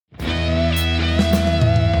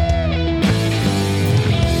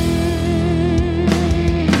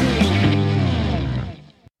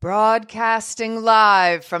Broadcasting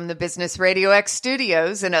live from the Business RadioX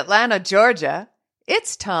studios in Atlanta, Georgia,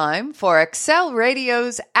 it's time for Excel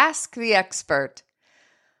Radio's Ask the Expert.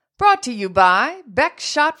 Brought to you by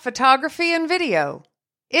Beckshot Photography and Video.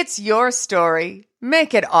 It's your story.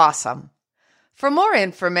 Make it awesome. For more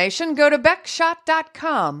information, go to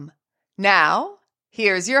beckshot.com. Now,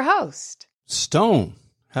 here's your host. Stone,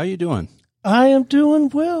 how you doing? I am doing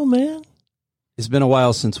well, man. It's been a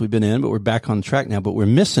while since we've been in, but we're back on track now. But we're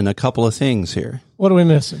missing a couple of things here. What are we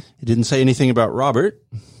missing? You didn't say anything about Robert,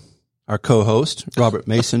 our co-host, Robert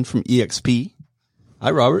Mason from EXP. Hi,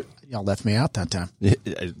 Robert. Y'all left me out that time.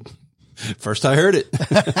 First I heard it.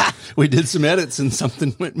 We did some edits and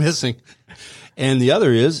something went missing. And the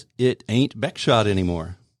other is, it ain't Beckshot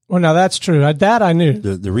anymore. Well, now that's true. That I knew.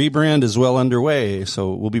 The rebrand is well underway,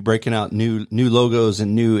 so we'll be breaking out new logos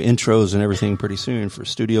and new intros and everything pretty soon for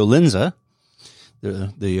Studio Linza,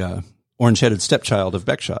 the orange-headed stepchild of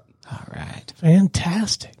Beckshot. All right.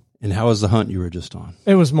 Fantastic. And how was the hunt you were just on?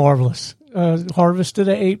 It was marvelous. Harvested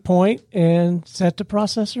at 8 point and set to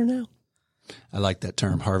processor now. I like that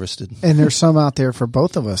term, harvested. And there's some out there for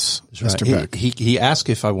both of us, That's Mr. right. Beck. He asked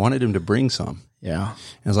if I wanted him to bring some. Yeah. And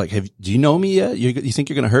I was like, do you know me yet? You think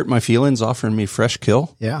you're going to hurt my feelings offering me fresh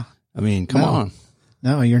kill? Yeah. I mean, come on.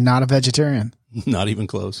 No, you're not a vegetarian. Not even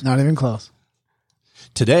close. Not even close.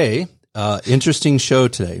 Today, interesting show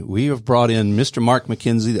today. We have brought in Mr. Mark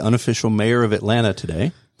McKenzie, the unofficial mayor of Atlanta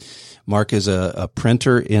today. Mark is a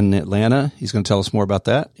printer in Atlanta. He's going to tell us more about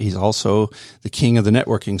that. He's also the king of the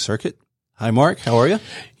networking circuit. Hi, Mark. How are you?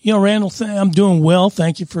 You know, Randall, I'm doing well.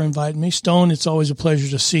 Thank you for inviting me. Stone, it's always a pleasure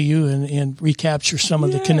to see you and recapture some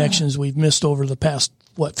of the connections we've missed over the past,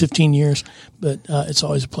 15 years. But it's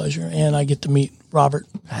always a pleasure. And I get to meet Robert.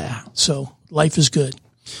 So life is good.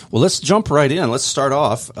 Well, let's jump right in. Let's start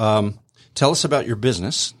off. Tell us about your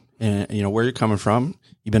business and, where you're coming from.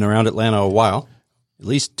 You've been around Atlanta a while, at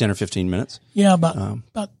least 10 or 15 minutes. Yeah,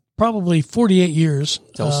 about probably 48 years.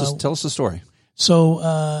 Tell us the story.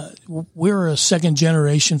 So we're a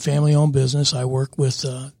second-generation family-owned business. I work with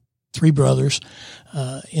 3 brothers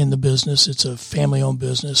in the business. It's a family-owned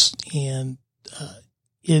business, and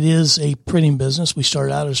it is a printing business. We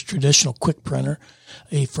started out as a traditional quick printer,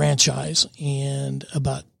 a franchise, and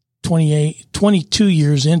about 22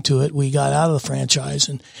 years into it, we got out of the franchise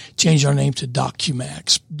and changed our name to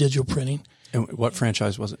Docqmax Digital Printing. And what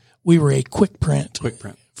franchise was it? We We were a quick print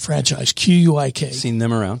franchise, QUIK. Seen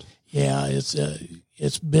them around? Yeah,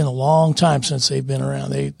 it's been a long time since they've been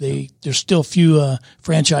around. There's still a few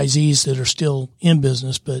franchisees that are still in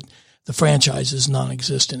business, but the franchise is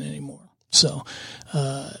non-existent anymore. So,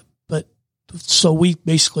 so we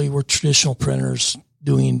basically were traditional printers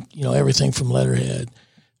doing everything from letterhead,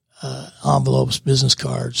 envelopes, business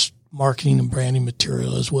cards, marketing and branding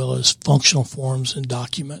material, as well as functional forms and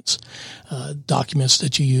documents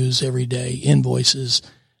that you use every day, invoices.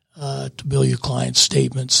 To bill your clients,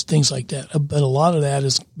 statements, things like that. But a lot of that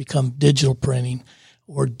has become digital printing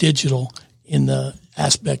or digital in the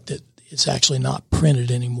aspect that it's actually not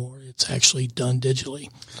printed anymore. It's actually done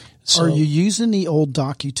digitally. So, Are you using the old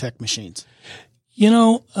DocuTech machines?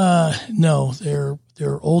 No,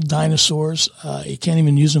 they're old dinosaurs. You can't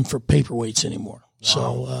even use them for paperweights anymore.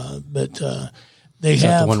 Wow. So, they Is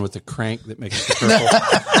have that the one with the crank that makes the purple?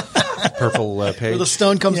 Purple page. Where the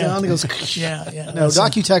stone comes down and goes. Yeah. No,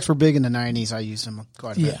 DocuTechs were big in the 90s. I used them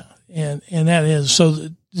quite a bit. Yeah, and that is so.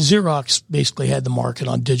 Xerox basically had the market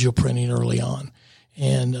on digital printing early on,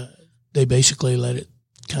 and they basically let it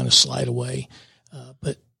kind of slide away.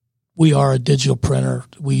 But we are a digital printer.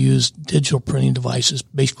 We use digital printing devices,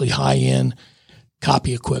 basically high-end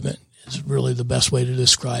copy equipment is really the best way to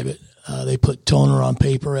describe it. They put toner on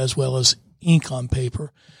paper as well as ink on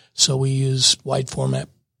paper, so we use wide format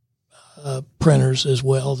printers as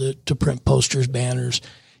well to print posters, banners,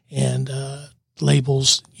 and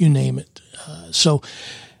labels, you name it. So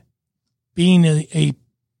being a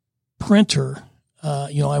printer,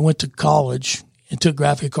 I went to college and took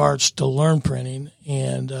graphic arts to learn printing,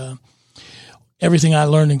 and everything I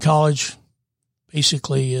learned in college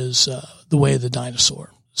basically is the way of the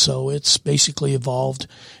dinosaur. So it's basically evolved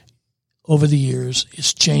over the years.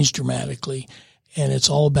 It's changed dramatically, and it's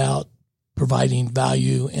all about providing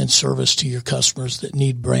value and service to your customers that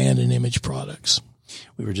need brand and image products.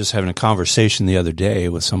 We were just having a conversation the other day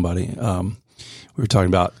with somebody. We were talking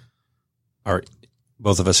about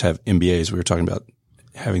both of us have MBAs. We were talking about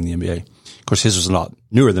having the MBA. Of course, his was a lot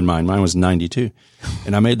newer than mine. Mine was 92.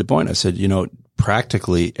 And I made the point. I said,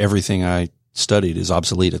 practically everything I studied is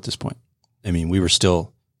obsolete at this point. I mean, we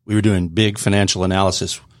were doing big financial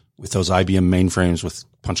analysis with those IBM mainframes with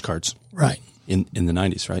punch cards. Right. in the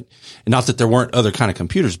 90s, right? And not that there weren't other kind of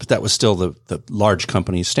computers, but that was still the large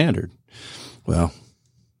company standard. Well,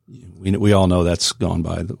 we all know that's gone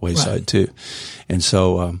by the wayside too. And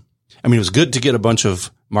so, I mean, it was good to get a bunch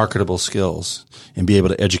of marketable skills and be able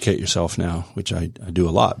to educate yourself now, which I do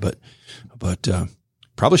a lot, but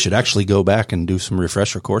probably should actually go back and do some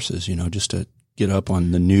refresher courses, just to get up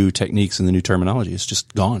on the new techniques and the new terminology. It's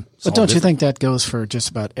just gone. But don't you think that goes for just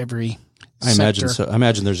about every I imagine sector? so. I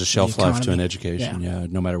imagine there's a shelf The life to economy. an education. Yeah.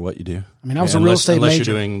 No matter what you do. I mean, I was a real estate unless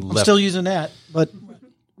major. You're doing I'm still using that, but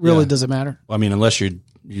really does it matter? Well, I mean, unless you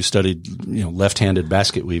studied, left-handed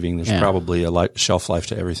basket weaving, there's probably a shelf life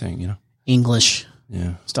to everything, English,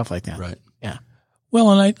 Yeah. stuff like that. Right. Yeah.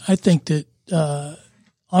 Well, and I think that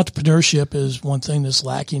entrepreneurship is one thing that's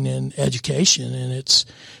lacking in education, and it's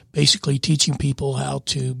basically teaching people how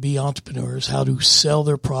to be entrepreneurs, how to sell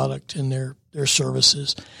their product and their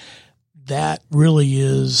services. That really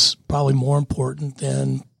is probably more important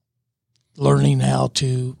than learning how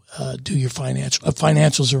to do your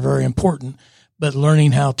financials are very important, but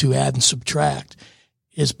learning how to add and subtract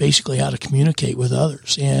is basically how to communicate with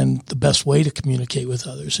others and the best way to communicate with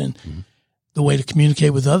others. And the way to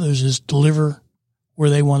communicate with others is deliver where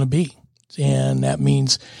they want to be. And that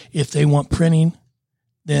means if they want printing,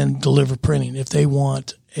 then deliver printing. If they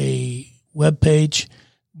want a web page,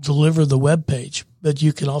 deliver the web page. But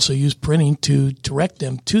you can also use printing to direct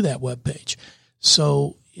them to that web page.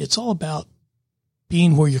 So it's all about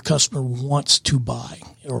being where your customer wants to buy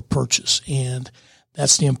or purchase. And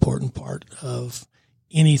that's the important part of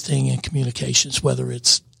anything in communications, whether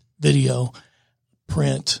it's video,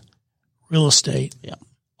 print, real estate,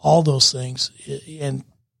 all those things. And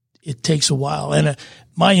it takes a while. And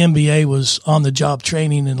my MBA was on the job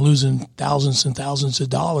training and losing thousands and thousands of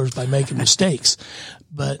dollars by making mistakes.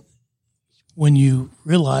 But when you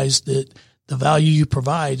realize that the value you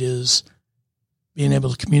provide is being able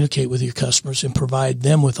to communicate with your customers and provide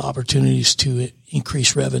them with opportunities to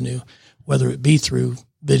increase revenue, whether it be through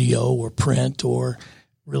video or print or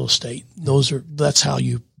real estate, that's how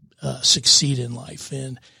you succeed in life.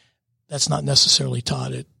 And that's not necessarily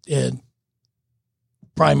taught at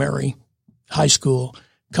primary, high school,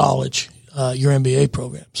 college, your MBA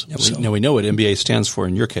programs. Now we know what MBA stands for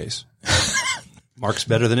in your case. Mark's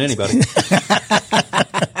better than anybody.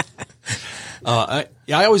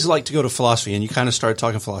 I always like to go to philosophy, and you kind of started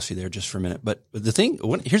talking philosophy there just for a minute. But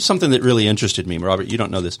here's something that really interested me, Robert. You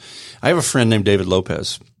don't know this. I have a friend named David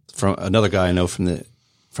Lopez, from another guy I know from the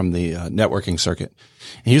networking circuit.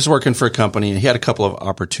 And he was working for a company, and he had a couple of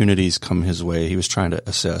opportunities come his way. He was trying to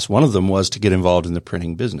assess. One of them was to get involved in the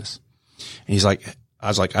printing business. And I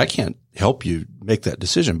was like, I can't help you make that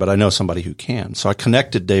decision, but I know somebody who can. So I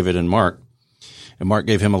connected David and Mark. And Mark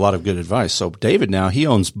gave him a lot of good advice. So David now, he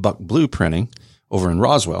owns Buck Blue Printing over in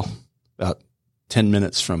Roswell, about 10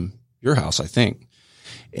 minutes from your house, I think.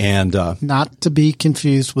 And not to be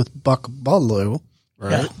confused with Buck Blue.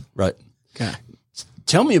 Right. Yeah. Right. Okay.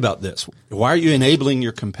 Tell me about this. Why are you enabling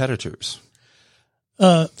your competitors?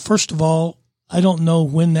 First of all, I don't know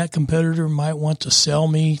when that competitor might want to sell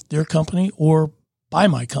me their company or buy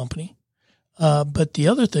my company. But the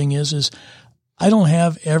other thing is I don't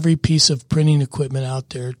have every piece of printing equipment out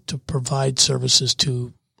there to provide services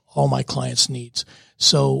to all my clients' needs.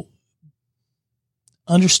 So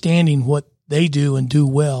understanding what they do and do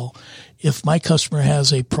well, if my customer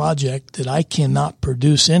has a project that I cannot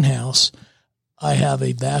produce in-house, I have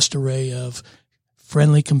a vast array of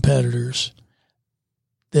friendly competitors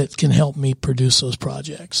that can help me produce those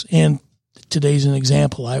projects. And today's an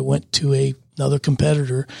example. I went to another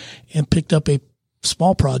competitor and picked up a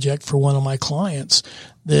small project for one of my clients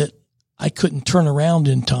that I couldn't turn around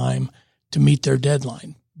in time to meet their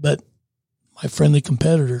deadline, but my friendly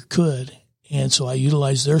competitor could. And so I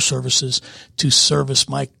utilized their services to service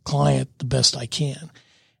my client the best I can.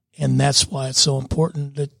 And that's why it's so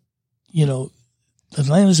important that,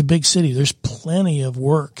 Atlanta's a big city. There's plenty of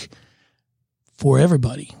work for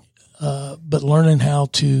everybody. But learning how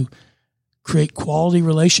to create quality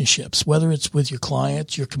relationships, whether it's with your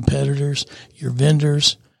clients, your competitors, your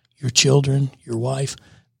vendors, your children, your wife,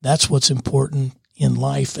 that's what's important in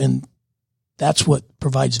life. And that's what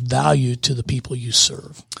provides value to the people you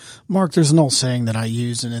serve. Mark, there's an old saying that I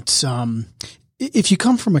use, and it's, if you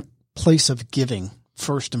come from a place of giving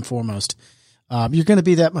first and foremost, you're going to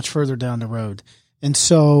be that much further down the road. And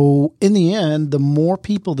so in the end, the more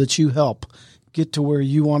people that you help get to where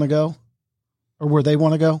you want to go or where they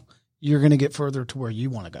want to go, you're going to get further to where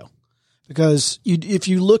you want to go. Because if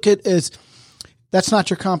you look at it, that's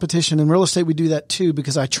not your competition. In real estate, we do that too,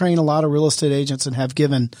 because I train a lot of real estate agents and have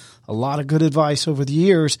given a lot of good advice over the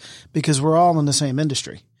years because we're all in the same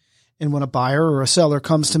industry. And when a buyer or a seller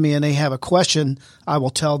comes to me and they have a question, I will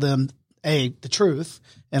tell them, the truth,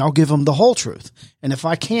 and I'll give them the whole truth. And if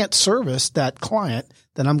I can't service that client,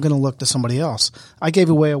 then I'm going to look to somebody else. I gave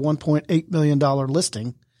away a $1.8 million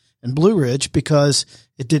listing in Blue Ridge because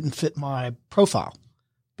it didn't fit my profile.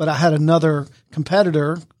 But I had another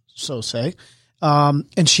competitor,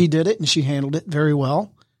 and she did it and she handled it very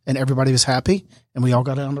well. And everybody was happy, and we all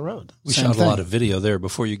got down the road. We shot a lot of video there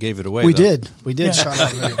before you gave it away. We did shot a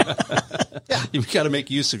lot of video. You've got to make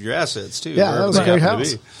use of your assets too. Yeah, that was a great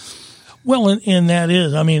house. Well, and that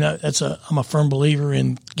is, I mean, I'm a firm believer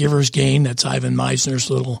in giver's gain. That's Ivan Meisner's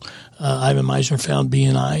Ivan Meisner found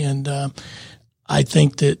BNI. And, I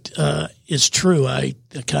think that, it's true.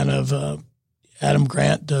 Adam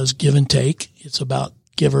Grant does give and take. It's about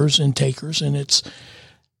givers and takers, and it's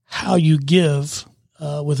how you give,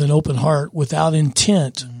 with an open heart, without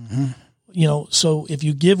intent. Mm-hmm. So if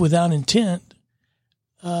you give without intent,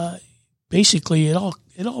 basically it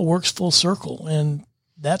all works full circle. And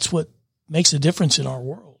that's what makes a difference in our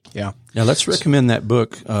world. Yeah. Now let's recommend that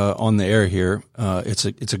book, on the air here. It's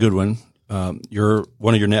a good one. One of your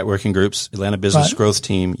networking groups, Atlanta Business Growth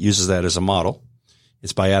Team, uses that as a model.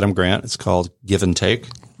 It's by Adam Grant. It's called Give and Take.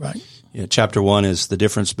 Right. Chapter 1 is the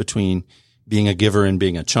difference between being a giver and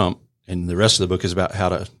being a chump. And the rest of the book is about how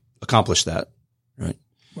to accomplish that. Right.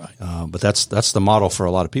 Right. But that's the model for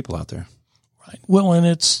a lot of people out there. Right. Well, and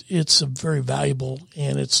it's a very valuable,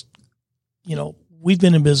 and it's, we've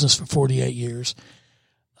been in business for 48 years.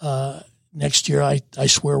 Next year, I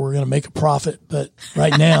swear we're going to make a profit, but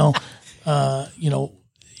right now,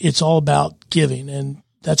 it's all about giving, and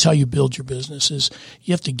that's how you build your business. Is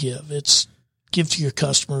you have to give. It's give to your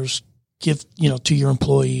customers, give, to your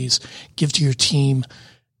employees, give to your team.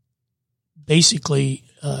 Basically,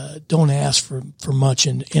 don't ask for much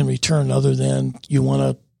in return other than you want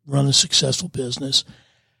to run a successful business,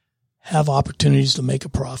 have opportunities to make a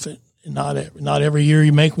profit. Not every year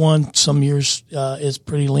you make one. Some years, it's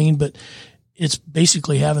pretty lean, but it's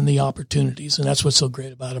basically having the opportunities. And that's what's so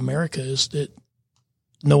great about America is that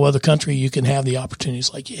no other country you can have the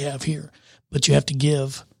opportunities like you have here, but you have to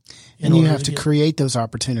give. And you have to create those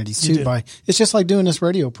opportunities too it's just like doing this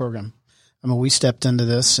radio program. I mean, we stepped into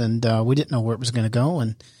this and, we didn't know where it was going to go.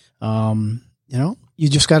 And, you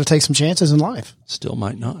just got to take some chances in life. Still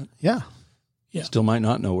might not. Yeah. Still might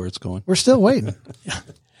not know where it's going. We're still waiting. Yeah.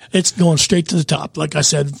 It's going straight to the top. Like I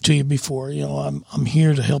said to you before, I'm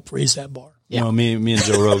here to help raise that bar. Yeah. Well, me and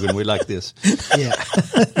Joe Rogan, we like this. Yeah.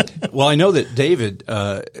 Well, I know that David,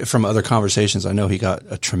 from other conversations, I know he got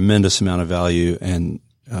a tremendous amount of value and,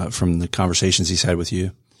 from the conversations he's had with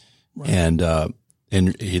you. Right. And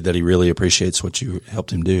that he really appreciates what you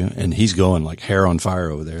helped him do. And he's going like hair on fire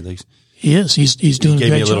over there. He is. He's doing a great job. He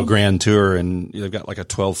gave me a little grand tour, and they've got like a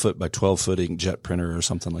 12-foot by 12-foot inkjet printer or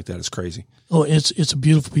something like that. It's crazy. Oh, it's a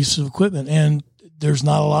beautiful piece of equipment, and there's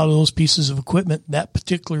not a lot of those pieces of equipment, that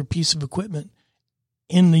particular piece of equipment,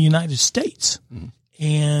 in the United States. Mm-hmm.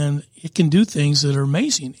 And it can do things that are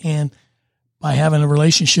amazing. And by having a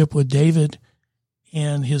relationship with David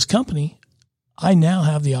and his company, I now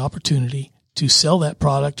have the opportunity to sell that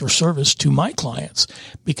product or service to my clients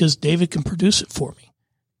because David can produce it for me.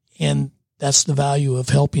 And that's the value of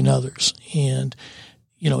helping others. And,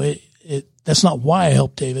 that's not why I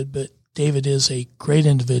helped David, but David is a great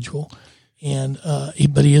individual and,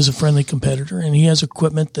 but he is a friendly competitor and he has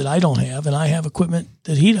equipment that I don't have and I have equipment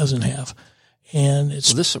that he doesn't have. And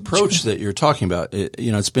it's this approach that you're talking about,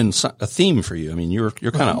 it's been a theme for you. I mean, you're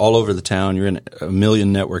kind of all over the town. You're in a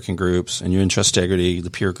million networking groups and you're in Trustegrity,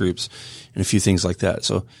 the peer groups and a few things like that.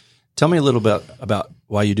 So tell me a little bit about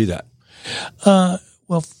why you do that.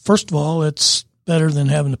 Well, first of all, it's better than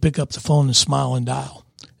having to pick up the phone and smile and dial,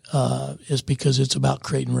 is because it's about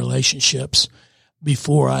creating relationships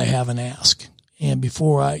before I have an ask. And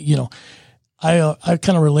before I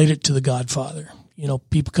kind of relate it to the Godfather.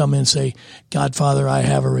 People come in and say, Godfather, I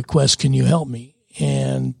have a request. Can you help me?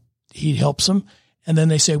 And he helps them. And then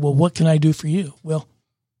they say, well, what can I do for you? Well,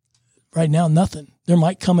 right now, nothing. There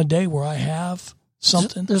might come a day where I have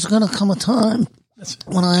something. There's going to come a time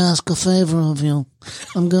when I ask a favor of you.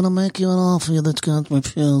 I'm going to make you an offer that's got my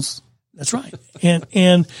feels. That's right.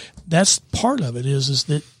 And that's part of it is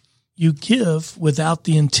that you give without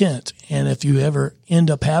the intent. And if you ever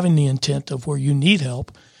end up having the intent of where you need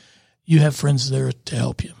help, you have friends there to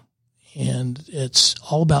help you. And it's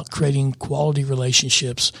all about creating quality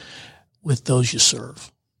relationships with those you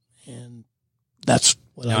serve. And that's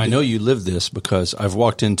what I do. I know you live this because I've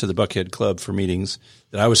walked into the Buckhead Club for meetings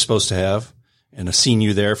that I was supposed to have, and I've seen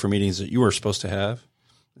you there for meetings that you were supposed to have.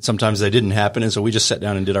 And sometimes they didn't happen, and so we just sat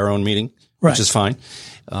down and did our own meeting, which is fine.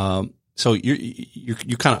 So you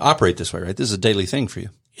kind of operate this way, right? This is a daily thing for you.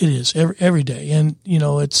 It is every day. And,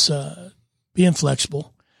 it's being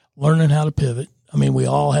flexible, learning how to pivot. I mean, we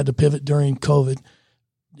all had to pivot during COVID,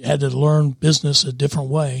 had to learn business a different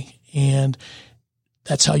way. And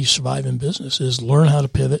that's how you survive in business, is learn how to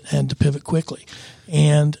pivot and to pivot quickly.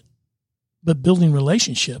 But building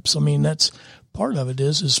relationships, I mean, that's part of it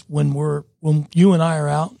is when you and I are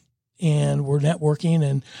out and we're networking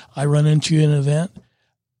and I run into you in an event,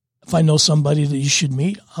 if I know somebody that you should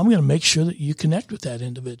meet, I'm going to make sure that you connect with that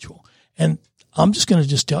individual. And I'm just going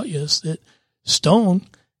to tell you is that Stone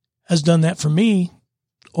has done that for me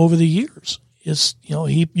over the years.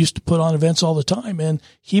 He used to put on events all the time, and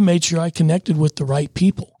he made sure I connected with the right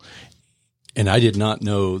people. And I did not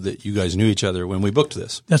know that you guys knew each other when we booked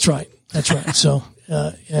this. That's right. So,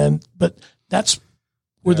 but that's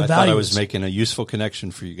where the I value thought I was is. Making a useful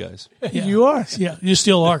connection for you guys. Yeah. You are. Yeah, you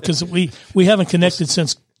still are, because we haven't connected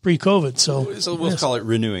since pre-COVID. So we'll call it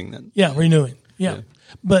renewing then. Yeah, renewing. Yeah.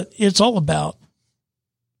 But it's all about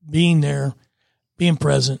being there, being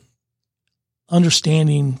present,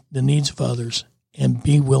 understanding the needs of others, and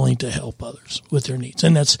be willing to help others with their needs.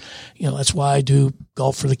 And that's why I do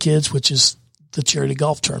Golf for the Kids, which is the charity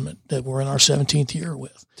golf tournament that we're in our 17th year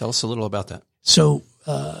with. Tell us a little about that. So,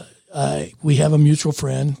 we have a mutual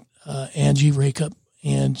friend, Angie Rakup,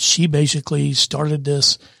 and she basically started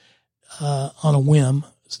this, on a whim,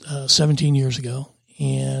 17 years ago.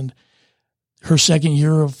 And her second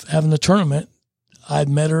year of having the tournament, I'd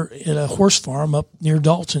met her at a horse farm up near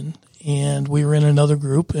Dalton, and we were in another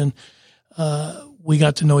group, and we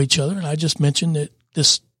got to know each other. And I just mentioned that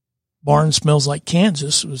this barn smells like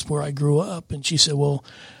Kansas. It was where I grew up. And she said, well,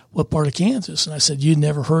 what part of Kansas? And I said, you'd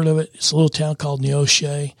never heard of it. It's a little town called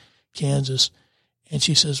Neosho, Kansas. And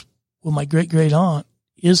she says, well, my great aunt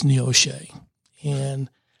is Neosho. And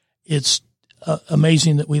it's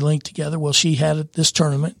amazing that we linked together. Well, she had this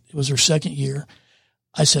tournament. It was her second year.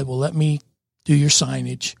 I said, well, let me do your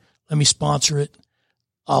signage. Let me sponsor it.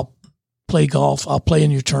 I'll play golf. I'll play in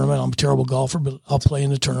your tournament. I'm a terrible golfer, but I'll play in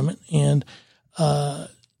the tournament. And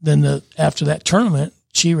then after that tournament,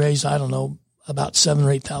 she raised, I don't know, about $7,000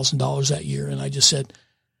 or $8,000 that year. And I just said,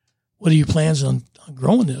 what are your plans on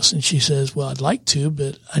growing this? And she says, well, I'd like to,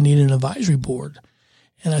 but I need an advisory board.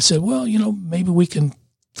 And I said, well, maybe we can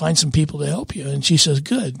find some people to help you. And she says,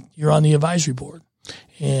 good, you're on the advisory board.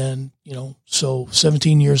 And, so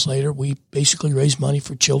 17 years later, we basically raised money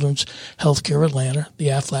for Children's Healthcare Atlanta, the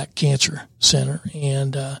Aflac Cancer Center.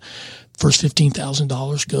 And first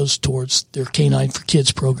 $15,000 goes towards their Canine for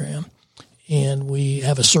Kids program. And we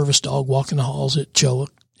have a service dog walking the halls at Choa.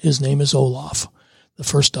 His name is Olaf, the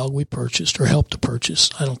first dog we purchased or helped to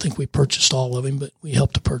purchase. I don't think we purchased all of him, but we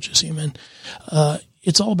helped to purchase him. And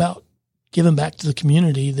it's all about giving back to the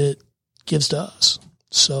community that gives to us.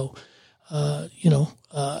 So,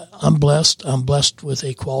 I'm blessed. I'm blessed with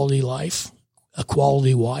a quality life, a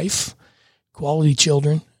quality wife, quality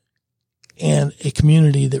children, and a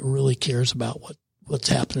community that really cares about what's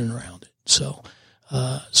happening around it. So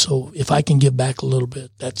if I can give back a little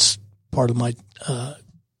bit, that's part of my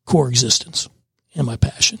core existence and my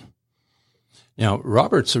passion. Now,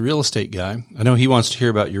 Robert's a real estate guy. I know he wants to hear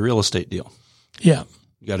about your real estate deal. Yeah.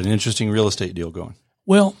 You got an interesting real estate deal going.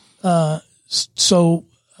 Well,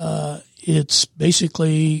 it's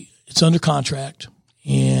basically, it's under contract,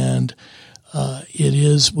 and it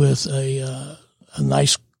is with a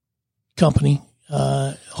nice company.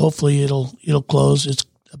 Hopefully it'll close. It's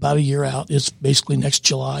about a year out. It's basically next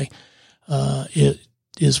July. It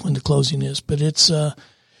is when the closing is, but it's,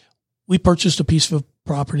 we purchased a piece of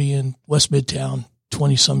property in West Midtown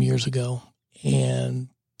 20 some years ago. And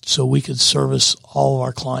so we could service all of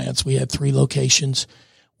our clients. We had 3 locations.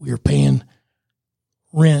 We were paying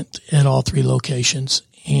rent at all 3 locations.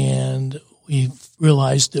 And we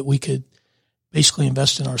realized that we could basically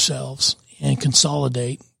invest in ourselves and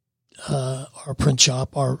consolidate our print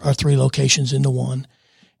shop, our 3 locations into one.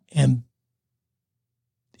 And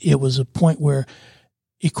it was a point where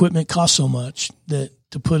equipment cost so much that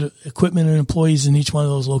to put equipment and employees in each one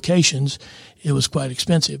of those locations, it was quite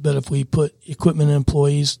expensive. But if we put equipment and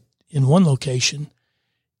employees in one location,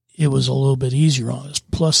 it was a little bit easier on us.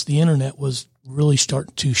 Plus, the internet was really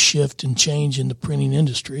starting to shift and change in the printing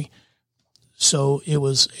industry. So it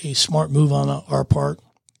was a smart move on our part.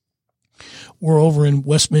 We're over in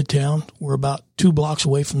West Midtown. We're about 2 blocks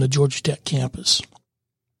away from the Georgia Tech campus.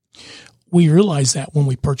 We realized that when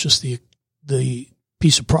we purchased the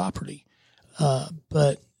piece of property,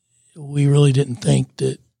 but we really didn't think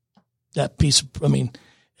that piece of,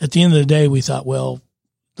 at the end of the day, we thought, well,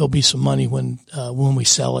 there'll be some money when we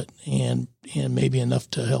sell it and maybe enough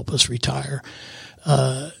to help us retire.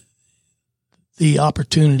 the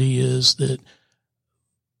opportunity is that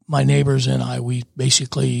my neighbors and I, we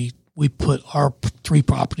put our 3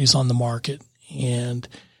 properties on the market, and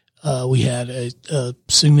we had a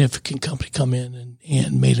significant company come in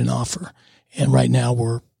and made an offer. And right now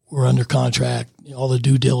we're under contract. All the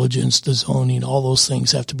due diligence, the zoning, all those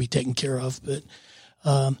things have to be taken care of. But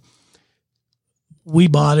we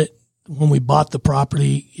bought it. When we bought the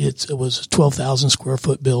property, it was a 12,000 square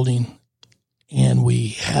foot building, and we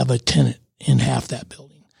have a tenant in half that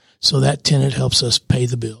building. So that tenant helps us pay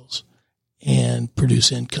the bills and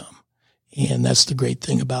produce income. And that's the great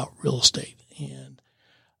thing about real estate. And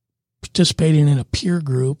participating in a peer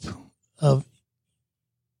group of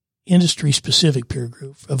industry-specific peer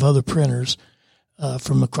group of other printers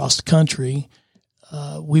from across the country,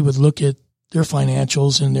 we would look at their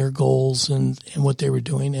financials and their goals and what they were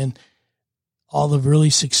doing. And all the really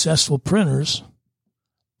successful printers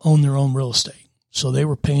own their own real estate. So they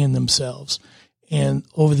were paying themselves. And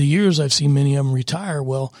over the years, I've seen many of them retire.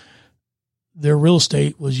 Well, their real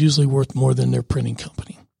estate was usually worth more than their printing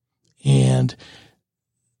company. And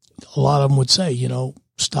a lot of them would say,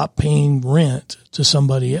 stop paying rent to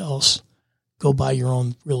somebody else, go buy your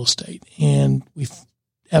own real estate. And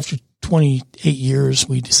after 28 years,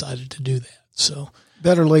 we decided to do that. So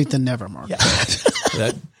better late than never, Mark.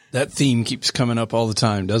 Yeah. That theme keeps coming up all the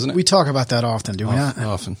time, doesn't it? We talk about that often, do we not?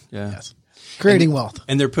 Often, yeah. Yes. Creating wealth.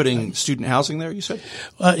 And they're putting student housing there, you said?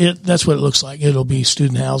 That's what it looks like. It'll be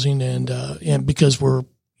student housing, and because we're,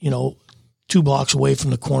 2 blocks away from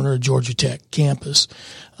the corner of Georgia Tech campus,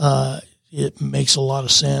 it makes a lot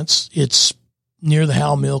of sense. It's near the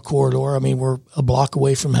Howell Mill corridor. I mean, we're a block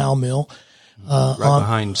away from Howell Mill.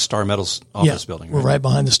 Behind Star Metals office building. We're right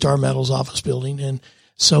behind the Star Metals office building. And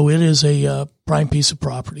so it is a prime piece of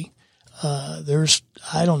property. I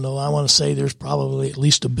don't know, I want to say there's probably at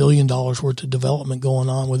least $1 billion worth of development going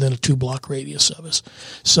on within a 2-block radius of us.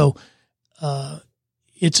 So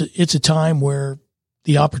it's a time where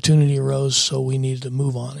the opportunity arose, so we needed to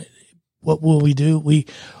move on it. What will we do?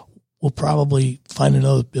 We'll probably find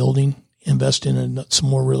another building, invest in some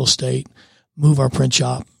more real estate, move our print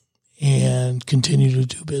shop, and continue to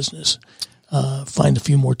do business. Find a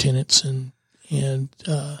few more tenants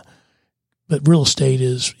but real estate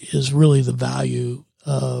is really the value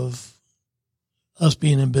of us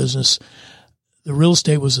being in business. The real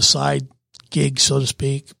estate was a side gig, so to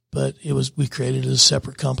speak, but we created it as a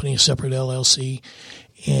separate company, a separate LLC,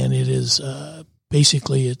 and it is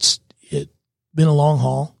basically it's been a long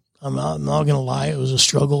haul. I'm not going to lie. It was a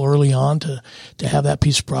struggle early on to have that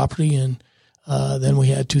piece of property. And then we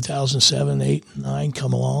had 2007, 8, and 9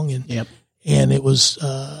 come along. And, yep. And it was,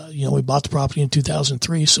 we bought the property in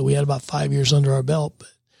 2003. So we had about 5 years under our belt,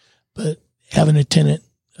 but having a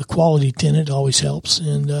quality tenant always helps.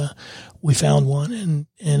 And, we found one and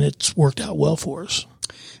it's worked out well for us.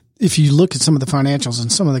 If you look at some of the financials,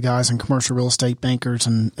 and some of the guys in commercial real estate, bankers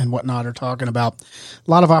and whatnot, are talking about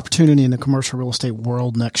a lot of opportunity in the commercial real estate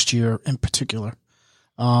world next year in particular.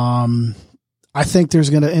 I think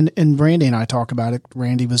there's going to, and Randy and I talk about it.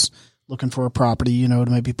 Randy was looking for a property, to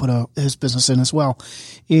maybe put his business in as well.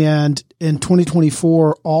 And in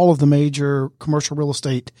 2024, all of the major commercial real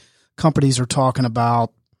estate companies are talking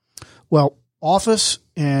about, office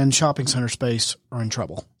and shopping center space are in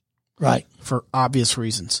trouble. Right. For obvious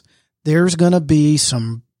reasons. There's going to be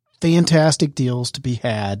some fantastic deals to be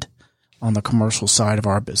had on the commercial side of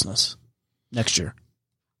our business next year.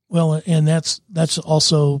 Well, and that's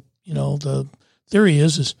also, the theory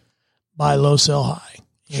is buy low, sell high.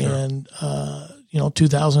 Sure. And,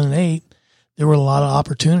 2008, there were a lot of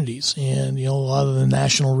opportunities, and, a lot of the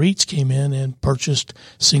national REITs came in and purchased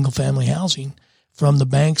single family housing from the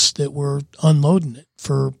banks that were unloading it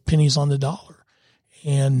for pennies on the dollar.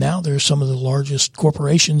 And now there's some of the largest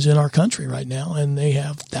corporations in our country right now, and they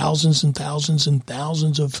have thousands and thousands and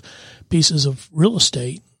thousands of pieces of real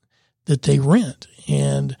estate that they rent.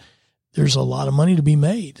 And there's a lot of money to be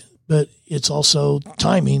made, but it's also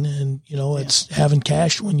timing and, it's having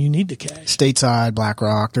cash when you need the cash. Stateside,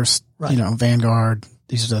 BlackRock, there's, right. Vanguard.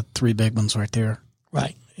 These are the 3 big ones right there.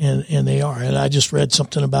 Right. And they are. And I just read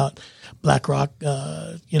something about BlackRock,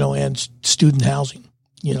 and student housing.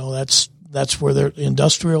 That's where their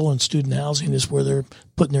industrial and student housing is where they're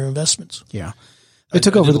putting their investments. Yeah. They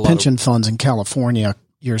took over the pension funds in California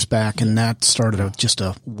years back, and that started just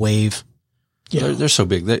a wave. Yeah. They're so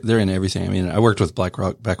big. They're in everything. I mean, I worked with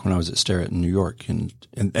BlackRock back when I was at Starrett in New York, and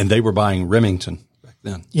they were buying Remington back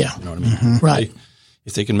then. Yeah. You know what I mean? Mm-hmm. Right.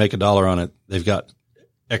 If they can make $1 on it, they've got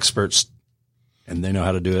experts and they know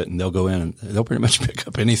how to do it, and they'll go in and they'll pretty much pick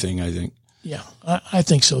up anything, I think. Yeah, I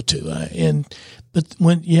think so too. But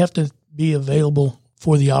when you have to be available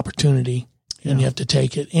for the opportunity and you have to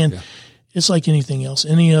take it. And it's like anything else,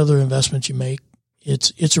 any other investment you make,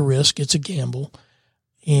 it's a risk, it's a gamble.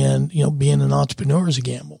 And, being an entrepreneur is a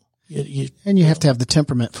gamble. And you have to have the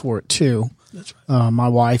temperament for it too. That's right. My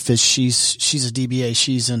wife she's a DBA.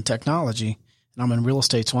 She's in technology, and I'm in real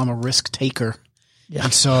estate, so I'm a risk taker. Yeah.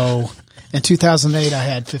 And so in 2008, I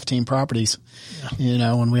had 15 properties,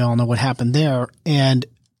 and we all know what happened there. And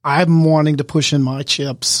I'm wanting to push in my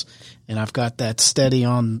chips, and I've got that steady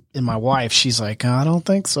in my wife. She's like, I don't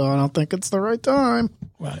think so. I don't think it's the right time.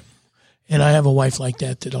 Right. And I have a wife like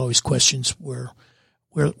that always questions where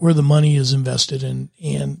the money is invested in,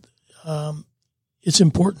 and it's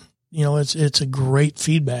important. It's a great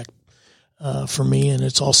feedback for me, and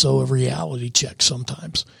it's also a reality check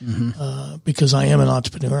sometimes because I am an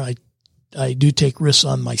entrepreneur. I do take risks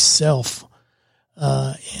on myself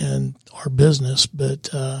and our business, but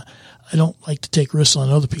I don't like to take risks on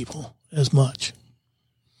other people as much.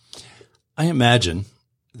 I imagine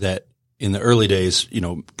that in the early days,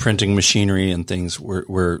 printing machinery and things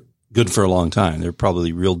were good for a long time. They're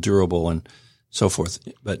probably real durable and so forth.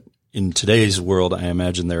 But in today's world, I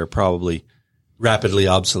imagine they're probably rapidly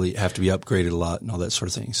obsolete, have to be upgraded a lot and all that sort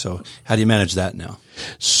of thing. So how do you manage that now?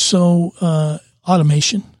 So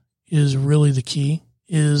automation is really the key.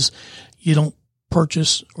 Is you don't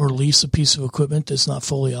purchase or lease a piece of equipment that's not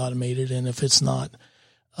fully automated, and if it's not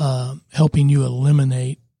helping you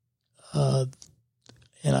eliminate, and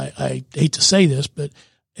I hate to say this, but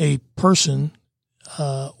a person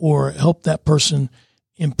or help that person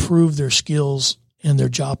improve their skills and their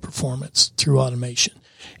job performance through automation.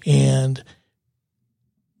 And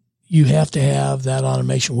you have to have that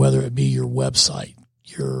automation, whether it be your website,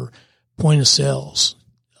 your point of sales,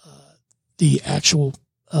 the actual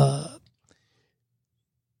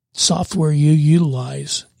software you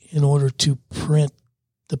utilize in order to print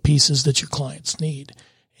the pieces that your clients need.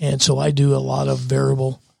 And so I do a lot of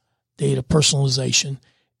variable data personalization,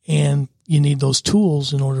 and you need those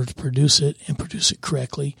tools in order to produce it and produce it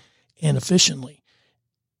correctly and efficiently.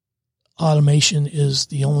 Automation is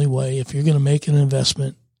the only way. If you're going to make an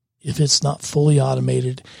investment, if it's not fully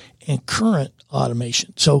automated and current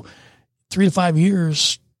automation. So 3 to 5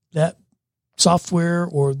 years, that software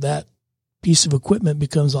or that piece of equipment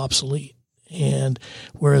becomes obsolete. And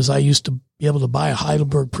whereas I used to be able to buy a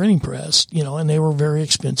Heidelberg printing press, and they were very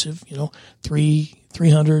expensive, $300, $500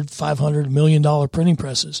 $1 million printing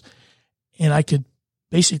presses. And I could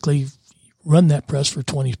basically run that press for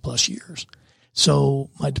 20 plus years. So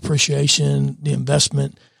my depreciation, the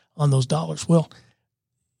investment on those dollars,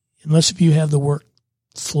 unless if you have the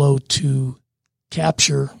workflow to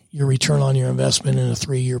capture your return on your investment in a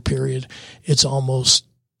 3-year period, it's almost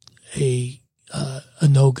a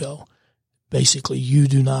no-go. Basically, you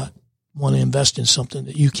do not want to invest in something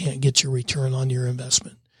that you can't get your return on your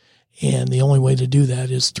investment. And the only way to do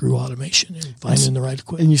that is through automation and finding the right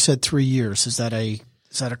equipment. And you said 3 years. Is that a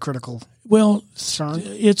critical? Well, sign?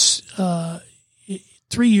 It's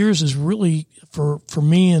 3 years is really for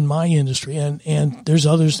me in my industry, and there's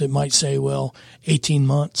others that might say, 18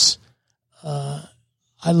 months.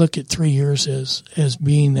 I look at 3 years as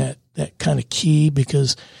being that kind of key,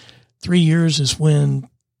 because 3 years is when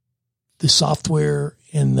the software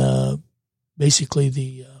and basically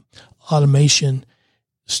the automation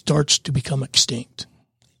starts to become extinct.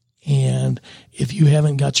 And if you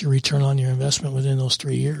haven't got your return on your investment within those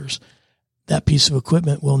 3 years, that piece of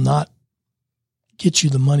equipment will not get you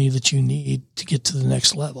the money that you need to get to the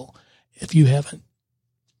next level if you haven't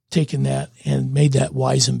taken that and made that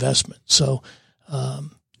wise investment. So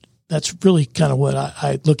that's really kind of what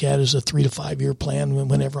I look at as a 3 to 5 year plan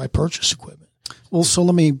whenever I purchase equipment. Well, so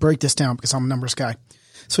let me break this down because I'm a numbers guy.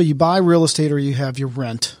 So you buy real estate or you have your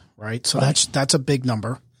rent, right? So Right. that's a big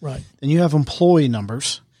number. Right. Then you have employee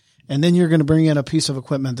numbers, and then you're going to bring in a piece of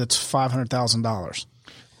equipment that's $500,000.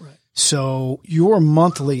 Right. So your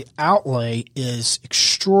monthly outlay is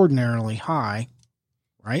extraordinarily high,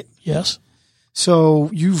 right? Yes. So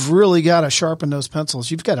you've really got to sharpen those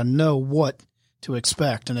pencils. You've got to know what to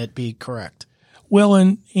expect and it be correct. Well,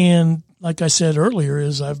 and like I said earlier,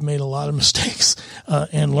 is I've made a lot of mistakes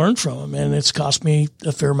and learned from them, and it's cost me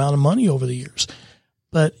a fair amount of money over the years.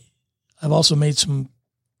 But I've also made some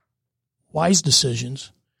wise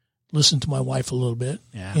decisions, listened to my wife a little bit,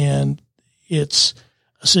 and it's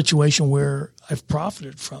a situation where I've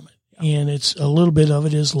profited from it. And it's a little bit of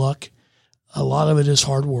it is luck. A lot of it is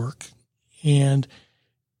hard work. And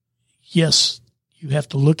yes, you have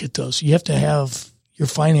to look at those. You have to have your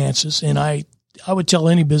finances. And I would tell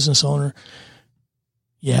any business owner,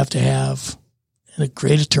 you have to have a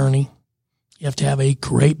great attorney. You have to have a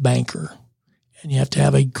great banker, and you have to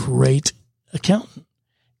have a great accountant.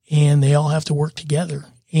 and they all have to work together.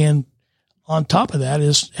 And on top of that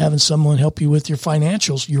is having someone help you with your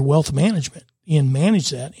financials, your wealth management, and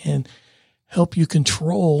manage that and help you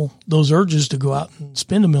control those urges to go out and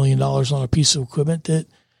spend $1 million on a piece of equipment that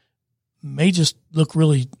may just look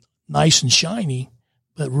really nice and shiny,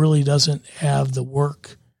 but really doesn't have the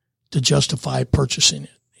work to justify purchasing it.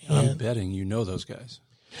 I'm betting you know those guys.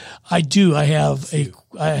 I do. I have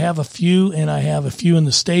a few, and I have a few in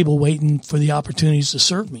the stable waiting for the opportunities to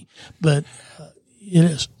serve me. But it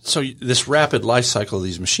is. So this rapid life cycle of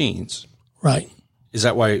these machines, right? Is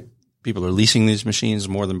that why people are leasing these machines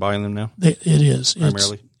more than buying them now? It is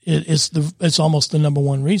primarily. It's almost the number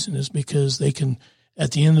one reason is because they can,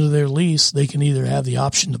 at the end of their lease, they can either have the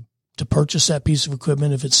option to purchase that piece of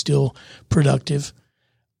equipment if it's still productive,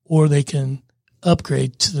 or they can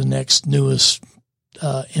upgrade to the next newest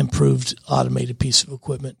improved automated piece of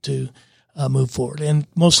equipment to move forward. And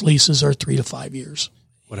most leases are 3 to 5 years.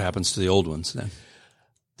 What happens to the old ones then?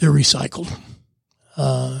 They're recycled.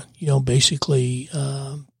 Basically,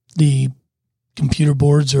 the computer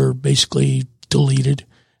boards are basically deleted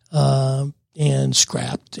and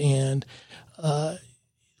scrapped. And a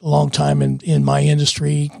long time in my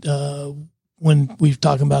industry, when we've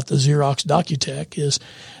talking about the Xerox Docqtech, is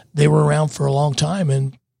they were around for a long time.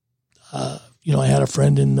 And I had a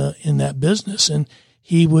friend in that business, and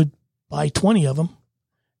he would buy 20 of them,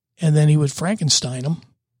 and then he would Frankenstein them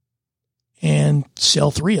and sell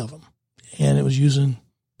 3 of them. And it was using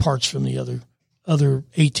parts from the other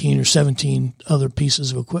 18 or 17 other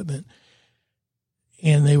pieces of equipment.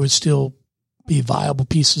 And they would still be viable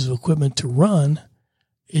pieces of equipment to run.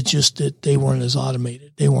 It's just that they weren't as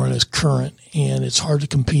automated. They weren't as current, and it's hard to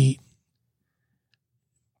compete.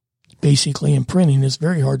 Basically, in printing, it's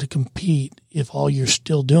very hard to compete if all you're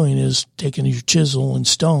still doing is taking your chisel and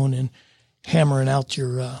stone and hammering out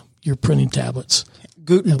your printing tablets.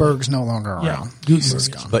 Gutenberg's no longer around. Yeah, Gutenberg's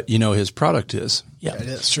gone. But his product is. Yeah, it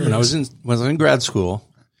is true. When I was in grad school,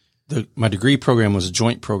 my degree program was a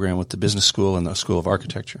joint program with the business school and the School of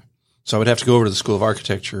Architecture. So I would have to go over to the School of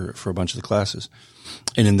Architecture for a bunch of the classes.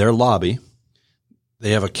 And in their lobby, they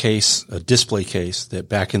have a display case that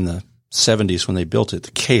back in the 70s when they built it,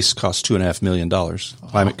 the case cost $2.5 million,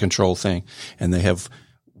 climate control thing. And they have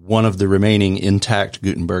one of the remaining intact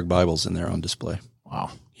Gutenberg Bibles in there on display.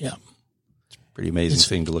 Wow. Yeah. Pretty amazing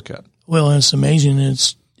thing to look at. Well, and it's amazing.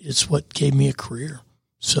 It's what gave me a career.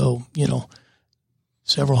 So,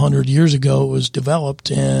 several hundred years ago it was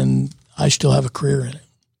developed, and I still have a career in it.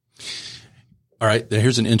 All right.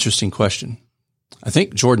 Here's an interesting question. I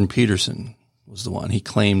think Jordan Peterson was the one. He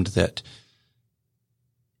claimed that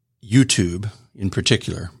YouTube in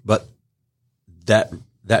particular, but that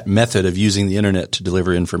method of using the internet to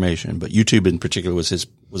deliver information, but YouTube in particular was his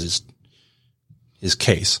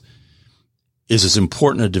case, is as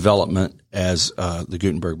important a development as the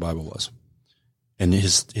Gutenberg Bible was. And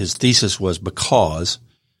his thesis was because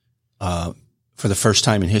for the first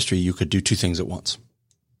time in history, you could do 2 things at once.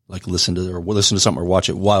 Like listen to something or watch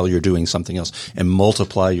it while you're doing something else, and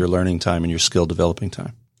multiply your learning time and your skill developing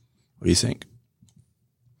time. What do you think?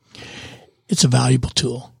 It's a valuable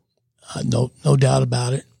tool. No doubt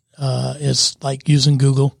about it. It's like using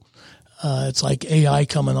Google. It's like AI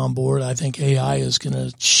coming on board. I think AI is going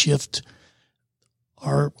to shift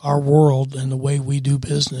our world and the way we do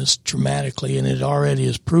business dramatically, and it already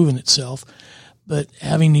has proven itself. But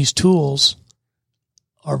having these tools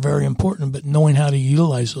are very important, but knowing how to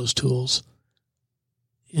utilize those tools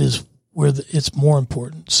is where it's more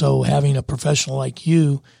important. So having a professional like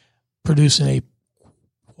you producing a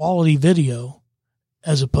quality video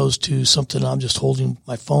as opposed to something I'm just holding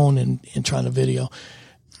my phone and trying to video,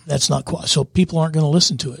 that's not quality. So people aren't going to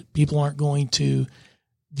listen to it. People aren't going to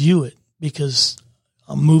view it because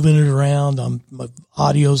I'm moving it around. My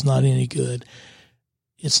audio's not any good.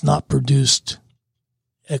 It's not produced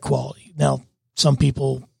at quality. Now, some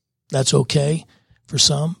people, that's okay for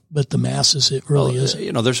some, but the masses, it really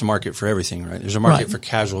isn't. There's a market for everything, right? There's a market for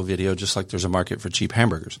casual video, just like there's a market for cheap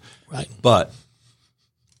hamburgers. Right. But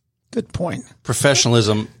good point.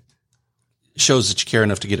 Professionalism shows that you care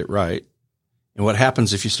enough to get it right. And what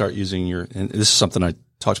happens if you start using and this is something I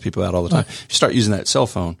talk to people about all the time. If you start using that cell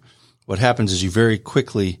phone, what happens is you very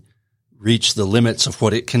quickly reach the limits of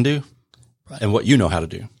what it can do and what you know how to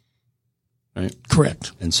do. Right?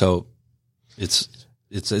 Correct. And so it's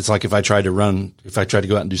like if I tried to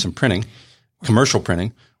go out and do some printing, commercial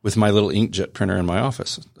printing with my little inkjet printer in my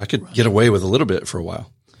office, I could get away with a little bit for a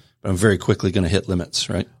while, but I'm very quickly going to hit limits,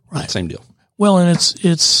 right? Right. Same deal. Well, and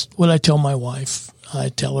it's what I tell my wife. I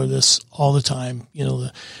tell her this all the time. You know,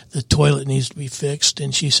 the toilet needs to be fixed.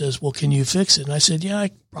 And she says, well, can you fix it? And I said, yeah,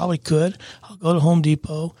 I probably could. I'll go to Home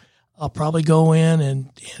Depot. I'll probably go in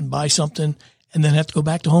and buy something and then have to go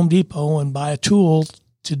back to Home Depot and buy a tool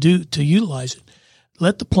to utilize it.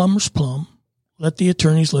 Let the plumbers plumb, let the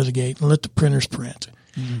attorneys litigate, and let the printers print.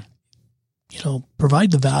 Mm-hmm. You know,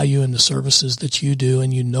 provide the value and the services that you do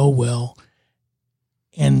and you know well,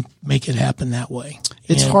 and make it happen that way.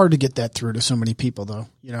 It's hard to get that through to so many people, though.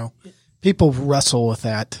 You know, people wrestle with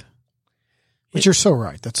that. But you're so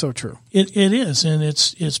right. That's so true. It is, and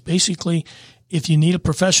it's basically, if you need a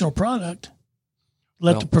professional product,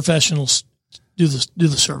 let the professionals do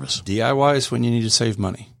the service. DIY is when you need to save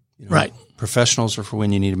money. You know? Right. Professionals are for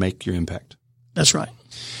when you need to make your impact. That's right.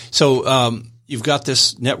 So you've got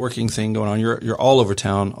this networking thing going on. You're all over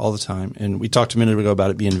town all the time, and we talked a minute ago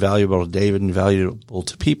about it being valuable to David and valuable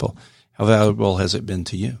to people. How valuable has it been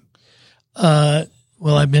to you?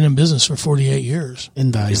 Well, I've been in business for 48 years.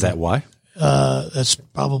 Invaluable. Is that why? That's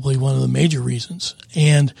probably one of the major reasons.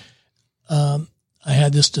 And I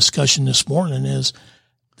had this discussion this morning, is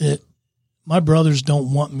that my brothers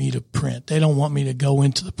don't want me to print. They don't want me to go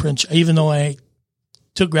into the print, even though I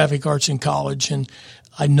took graphic arts in college and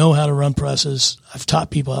I know how to run presses. I've taught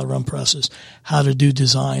people how to run presses, how to do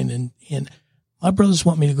design. And my brothers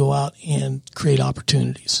want me to go out and create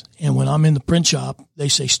opportunities. And when I'm in the print shop, they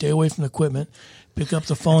say, stay away from the equipment, pick up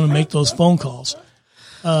the phone and make those phone calls.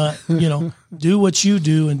 You know, do what you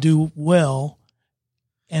do and do well,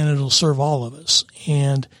 and it'll serve all of us.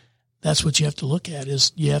 And that's what you have to look at,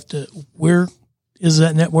 is you have to, where is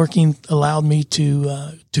that networking allowed me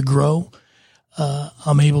to grow?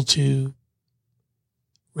 I'm able to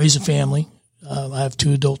raise a family. I have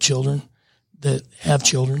 2 adult children that have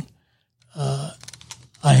children. I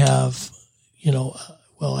have, you know,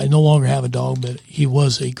 well, I no longer have a dog, but he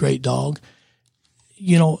was a great dog.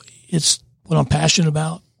 You know, it's what I'm passionate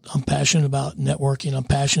about. I'm passionate about networking. I'm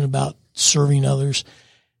passionate about serving others.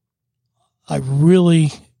 I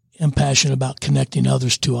really am passionate about connecting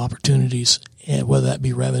others to opportunities, and whether that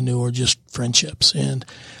be revenue or just friendships. And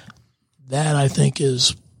that, I think,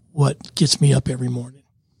 is what gets me up every morning.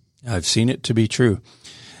 I've seen it to be true.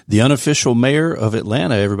 The unofficial mayor of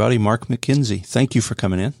Atlanta, everybody, Mark McKenzie. Thank you for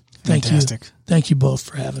coming in. Thank you. Thank you both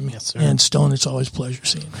for having me. Yes, sir. And Stone, it's always a pleasure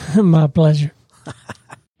seeing you. My pleasure.